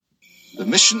The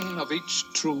mission of each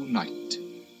true knight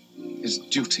is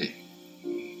duty.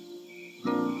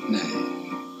 Nay,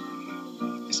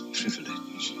 is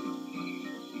privilege.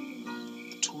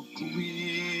 To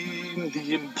dream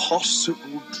the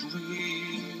impossible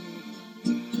dream,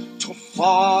 to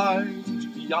fight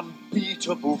the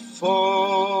unbeatable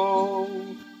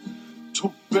foe,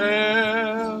 to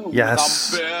bear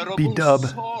Yes, with unbearable B-Dub.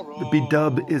 sorrow. The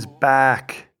B-Dub is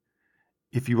back.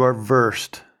 If you are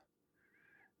versed,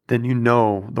 then you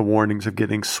know the warnings of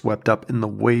getting swept up in the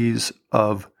ways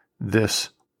of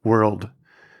this world,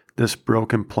 this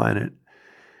broken planet.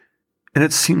 And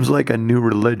it seems like a new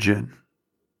religion,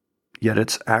 yet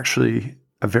it's actually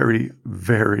a very,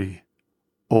 very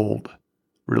old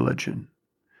religion.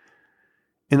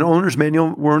 And the owner's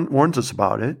manual warns us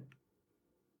about it.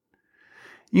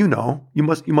 You know, you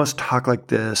must talk like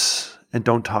this and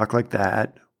don't talk like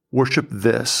that. Worship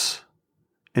this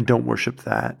and don't worship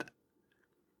that.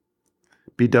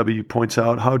 BW points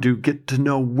out how to get to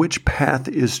know which path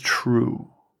is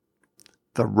true,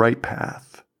 the right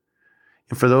path.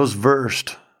 And for those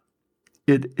versed,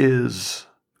 it is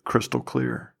crystal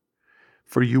clear.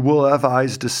 For you will have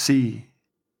eyes to see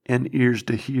and ears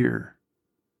to hear.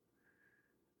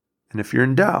 And if you're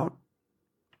in doubt,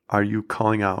 are you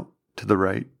calling out to the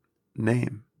right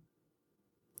name?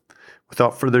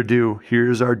 Without further ado,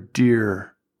 here's our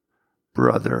dear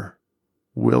brother,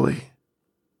 Willie.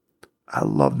 I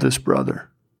love this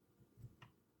brother.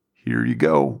 Here you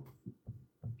go.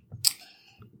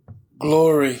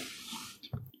 Glory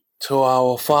to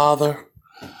our Father,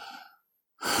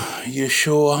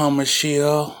 Yeshua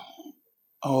HaMashiach,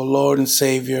 our Lord and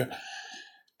Savior,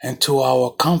 and to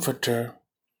our Comforter,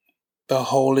 the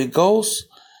Holy Ghost,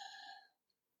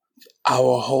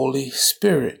 our Holy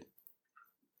Spirit.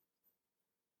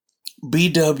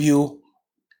 BW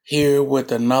here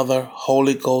with another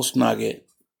Holy Ghost nugget.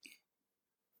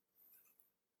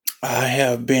 I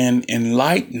have been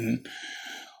enlightened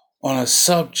on a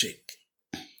subject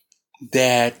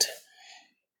that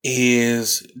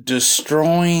is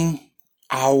destroying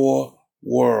our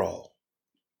world.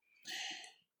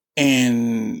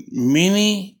 And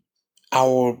many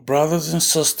our brothers and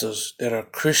sisters that are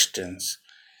Christians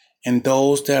and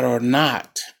those that are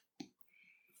not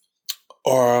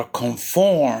are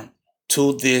conformed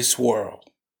to this world.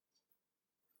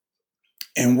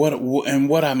 And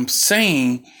what I'm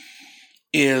saying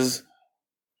is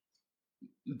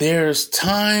there's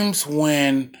times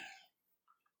when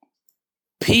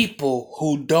people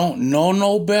who don't know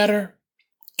no better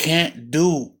can't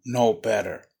do no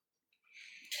better.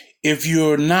 If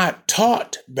you're not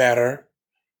taught better,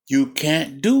 you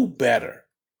can't do better.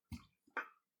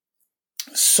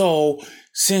 So,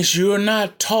 since you're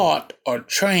not taught or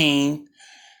trained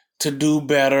to do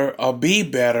better or be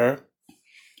better,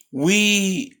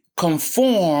 we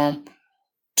conform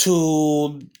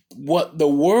to what the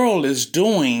world is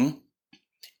doing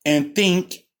and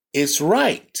think it's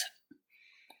right.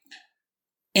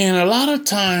 And a lot of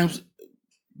times,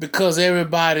 because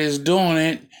everybody is doing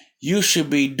it, you should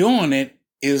be doing it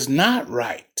is not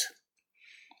right.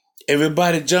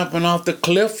 Everybody jumping off the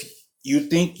cliff, you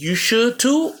think you should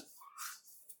too?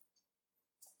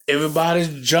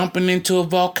 Everybody's jumping into a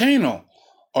volcano.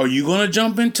 Are you going to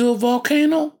jump into a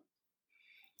volcano?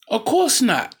 Of course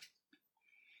not.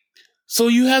 So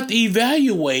you have to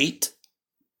evaluate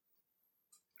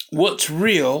what's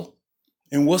real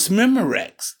and what's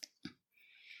Memorex.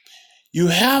 You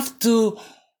have to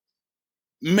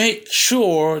make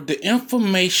sure the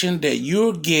information that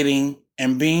you're getting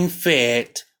and being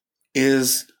fed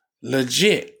is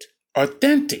legit,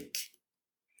 authentic.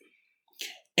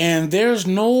 And there's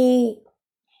no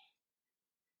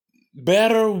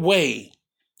better way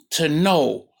to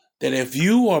know that if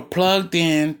you are plugged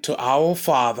in to our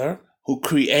Father who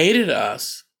created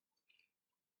us,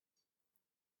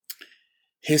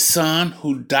 His Son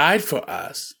who died for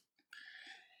us,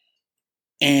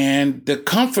 and the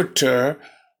Comforter,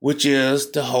 which is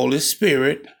the Holy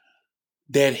Spirit,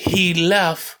 that He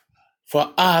left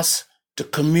for us to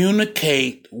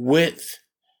communicate with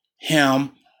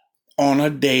Him on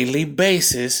a daily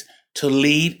basis to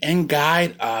lead and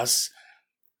guide us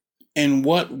in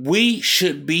what we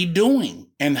should be doing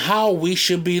and how we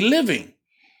should be living.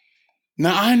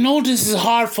 Now, I know this is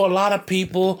hard for a lot of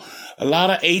people, a lot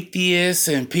of atheists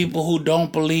and people who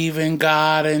don't believe in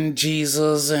God and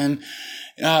Jesus and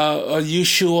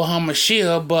Yeshua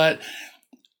HaMashiach, but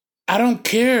I don't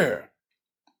care.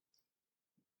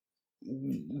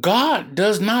 God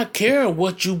does not care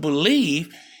what you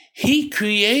believe. He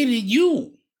created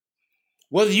you.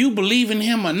 Whether you believe in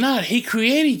Him or not, He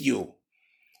created you.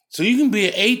 So you can be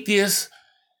an atheist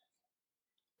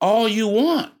all you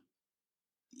want.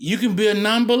 You can be a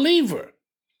non-believer.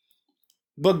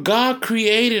 But God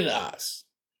created us.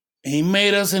 He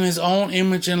made us in his own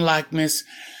image and likeness.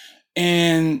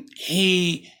 And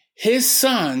his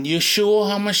son, Yeshua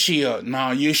HaMashiach.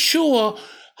 Now, Yeshua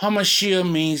HaMashiach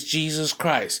means Jesus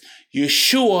Christ.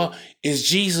 Yeshua is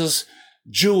Jesus'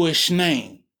 Jewish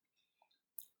name.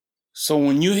 So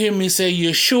when you hear me say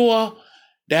Yeshua,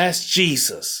 that's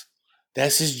Jesus.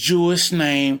 That's his Jewish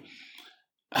name.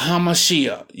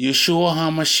 HaMashiach. Yeshua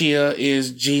HaMashiach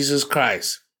is Jesus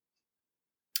Christ.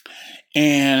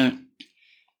 And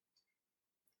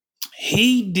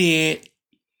he did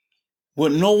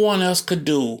what no one else could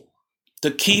do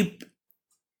to keep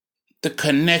the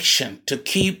connection, to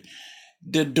keep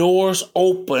the doors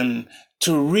open,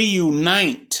 to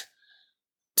reunite,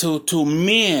 to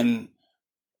mend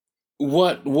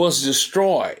what was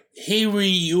destroyed. He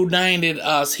reunited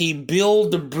us. He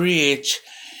built the bridge.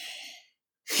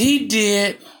 He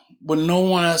did what no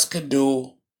one else could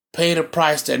do, paid a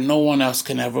price that no one else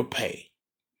can ever pay.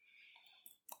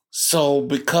 So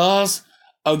because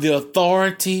of the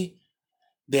authority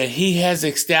that he has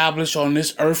established on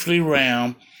this earthly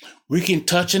realm, we can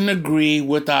touch and agree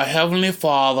with our Heavenly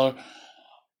Father,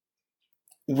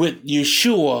 with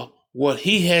Yeshua, what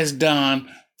he has done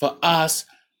for us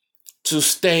to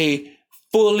stay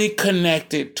fully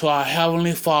connected to our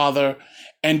Heavenly Father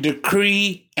and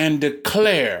decree and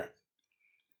declare,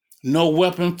 no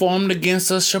weapon formed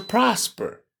against us shall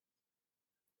prosper.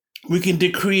 We can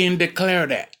decree and declare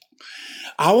that.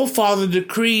 Our Father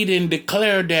decreed and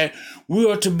declared that we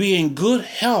are to be in good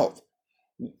health.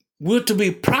 We're to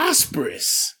be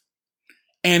prosperous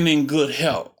and in good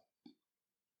health.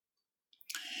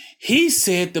 He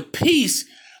said the peace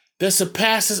that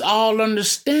surpasses all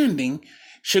understanding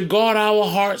should guard our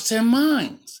hearts and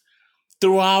minds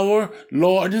through our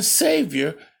Lord and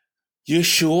Savior,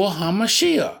 Yeshua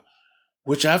HaMashiach,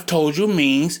 which I've told you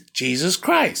means Jesus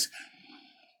Christ.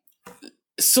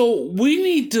 So we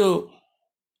need to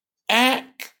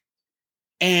act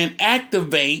and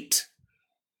activate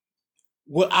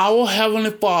what our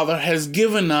Heavenly Father has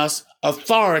given us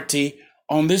authority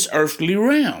on this earthly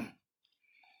realm.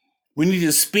 We need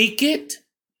to speak it,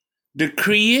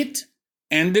 decree it,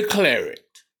 and declare it.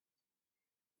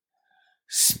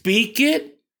 Speak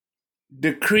it,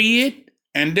 decree it,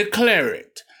 and declare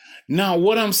it. Now,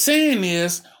 what I'm saying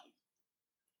is,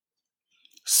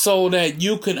 so that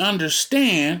you can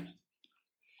understand,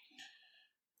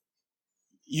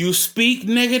 you speak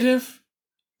negative,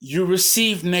 you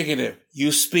receive negative.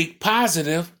 You speak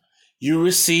positive, you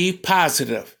receive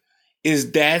positive. It's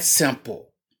that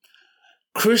simple.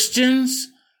 Christians,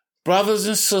 brothers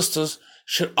and sisters,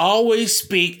 should always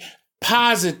speak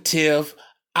positive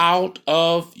out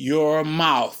of your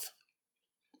mouth.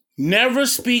 Never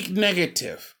speak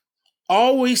negative.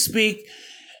 Always speak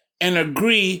and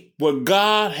agree what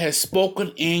God has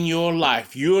spoken in your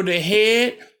life. You're the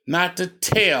head, not the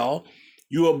tail.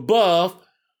 You're above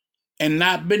and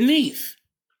not beneath.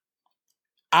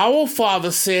 Our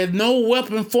Father said, no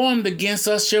weapon formed against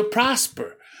us shall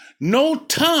prosper. No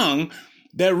tongue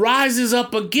that rises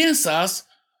up against us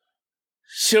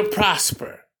shall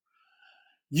prosper.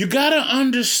 You got to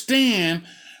understand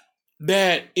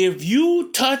that if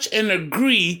you touch and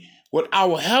agree what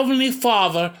our Heavenly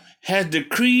Father has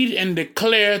decreed and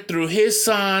declared through his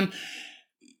Son,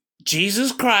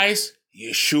 Jesus Christ,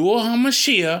 Yeshua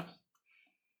HaMashiach,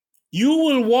 you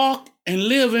will walk and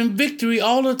live in victory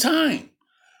all the time.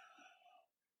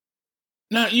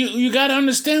 Now, you got to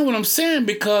understand what I'm saying,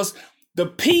 because the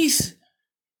peace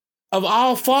of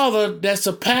our Father that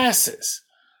surpasses,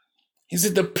 he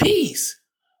said the peace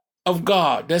of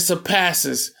God that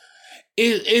surpasses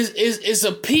is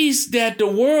a peace that the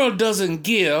world doesn't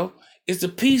give. It's a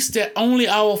peace that only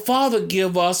our Father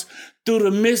gives us through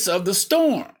the midst of the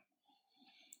storm.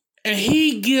 And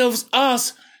he gives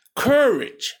us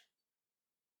courage,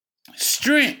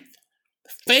 strength,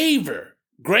 favor,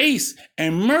 grace,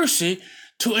 and mercy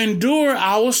to endure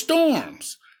our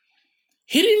storms.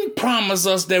 He didn't promise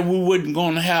us that we weren't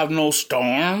going to have no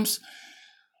storms.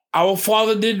 Our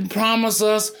Father didn't promise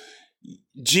us,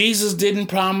 Jesus didn't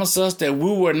promise us that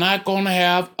we were not going to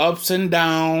have ups and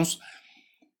downs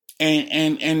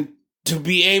and to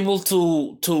be able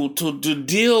to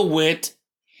deal with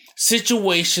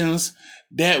situations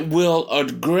that will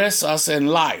aggress us in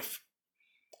life.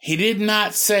 He did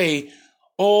not say,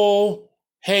 oh,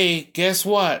 hey, guess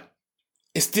what?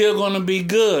 It's still going to be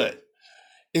good.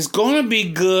 It's going to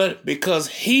be good because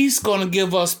he's going to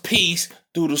give us peace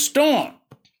through the storm.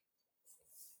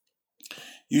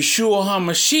 Yeshua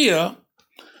HaMashiach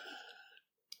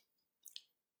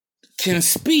can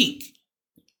speak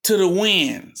to the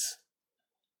winds.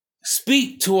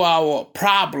 Speak to our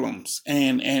problems,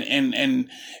 and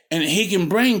he can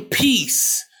bring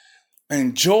peace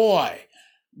and joy,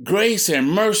 grace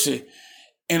and mercy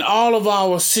in all of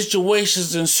our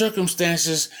situations and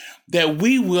circumstances that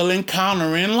we will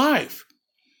encounter in life.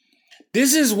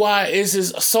 This is why it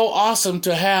is so awesome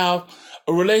to have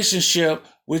a relationship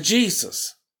with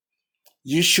Jesus,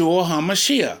 Yeshua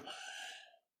HaMashiach.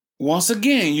 Once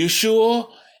again, Yeshua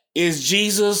is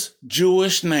Jesus'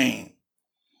 Jewish name.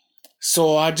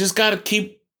 So I just got to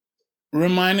keep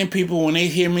reminding people when they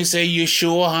hear me say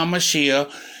Yeshua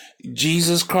HaMashiach,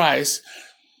 Jesus Christ.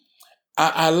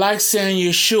 I like saying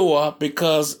Yeshua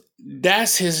because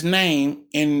that's his name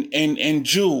in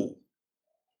Jew.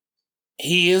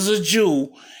 He is a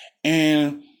Jew,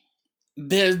 and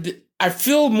I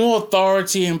feel more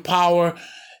authority and power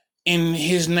in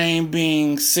his name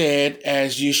being said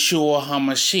as Yeshua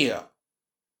HaMashiach.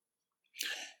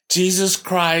 Jesus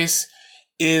Christ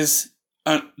is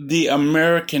the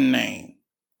American name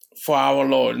for our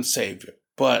Lord and Savior,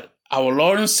 but our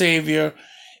Lord and Savior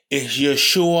is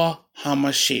Yeshua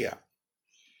HaMashiach.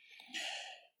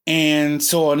 And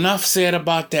so enough said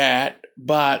about that,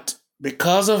 but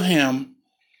because of him,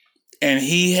 and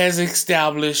he has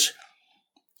established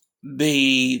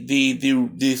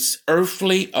this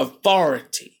earthly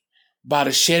authority by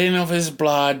the shedding of his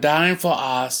blood, dying for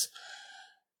us,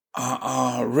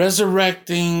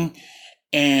 resurrecting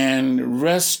and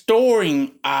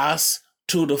restoring us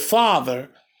to the Father,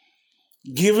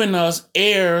 giving us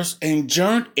heirs and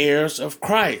joint heirs of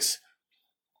Christ.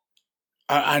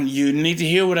 And you need to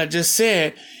hear what I just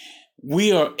said.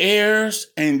 We are heirs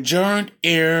and joint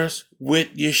heirs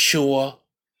with Yeshua.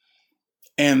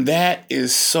 And that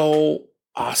is so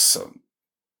awesome.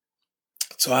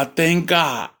 So I thank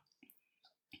God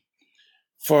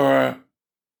for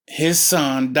his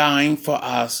son dying for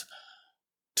us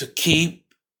to keep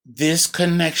this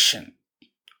connection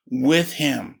with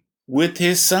him, with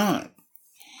his son,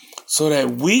 so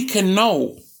that we can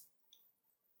know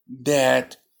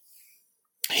that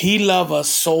he loves us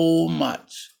so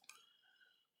much.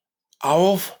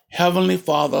 Our Heavenly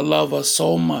Father loves us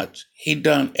so much. He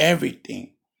done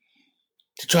everything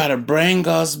to try to bring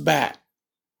us back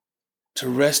to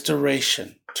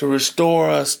restoration, to restore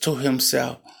us to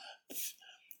himself.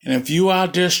 And if you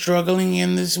out there struggling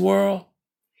in this world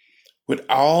with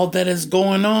all that is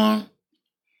going on,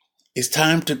 it's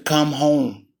time to come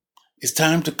home. It's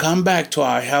time to come back to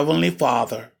our Heavenly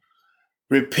Father.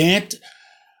 Repent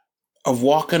of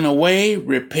walking away.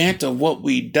 Repent of what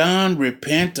we done.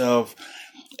 Repent of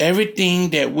everything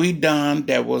that we done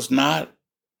that was not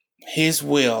his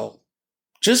will.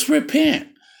 Just repent.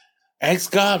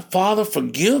 Ask God, Father,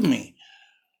 forgive me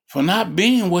for not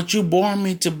being what you born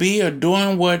me to be or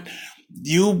doing what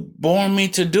you born me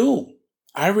to do.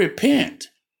 I repent.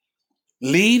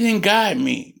 Lead and guide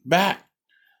me back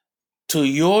to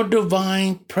your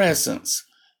divine presence,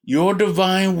 your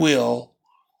divine will,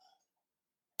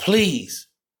 please.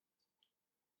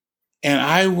 And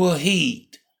I will heed.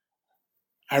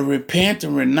 I repent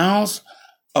and renounce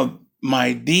of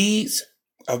my deeds,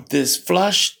 of this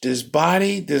flesh, this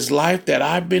body, this life that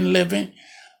I've been living.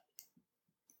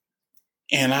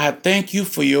 And I thank you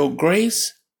for your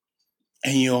grace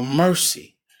and your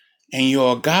mercy and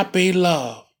your agape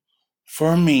love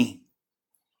for me.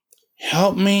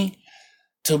 Help me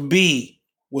to be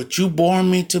what you born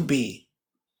me to be.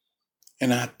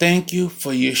 And I thank you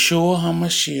for Yeshua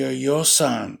HaMashiach, your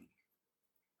son,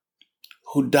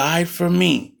 who died for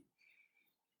me.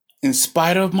 In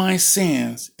spite of my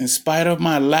sins, in spite of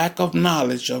my lack of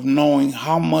knowledge of knowing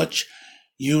how much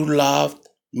you loved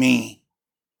me,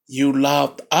 you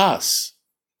loved us,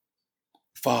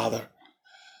 Father.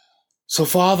 So,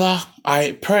 Father,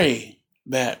 I pray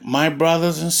that my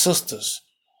brothers and sisters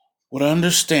would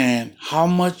understand how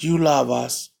much you love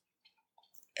us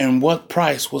and what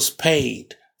price was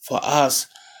paid for us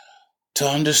to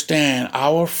understand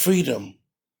our freedom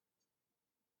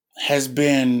has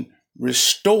been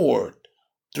restored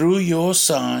through your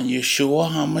Son, Yeshua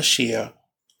HaMashiach,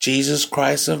 Jesus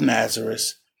Christ of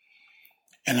Nazareth.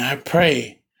 And I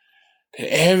pray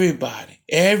that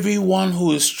everyone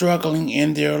who is struggling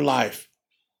in their life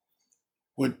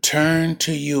would turn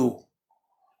to you.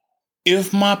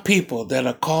 If my people that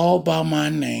are called by my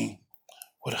name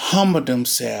would humble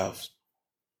themselves,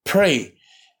 pray,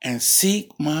 and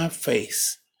seek my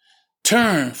face,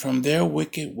 turn from their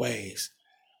wicked ways,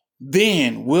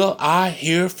 then will I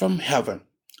hear from heaven.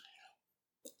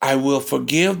 I will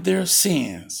forgive their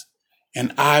sins,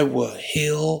 and I will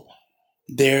heal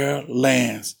their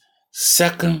lands.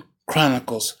 2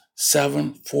 Chronicles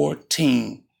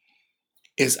 7:14.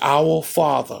 is our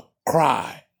Father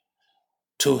cry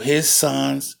to his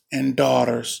sons and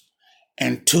daughters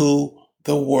and to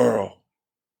the world.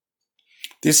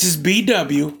 This is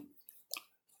BW,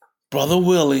 Brother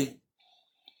Willie,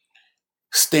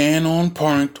 staying on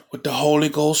point with the Holy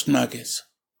Ghost nuggets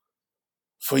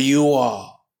for you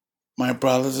all, my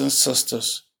brothers and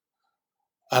sisters.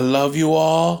 I love you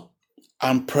all.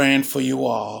 I'm praying for you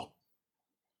all.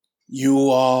 You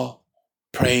all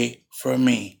pray for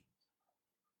me.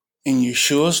 In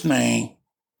Yeshua's name,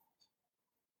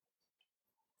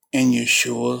 in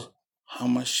Yeshua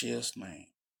HaMashiach's name.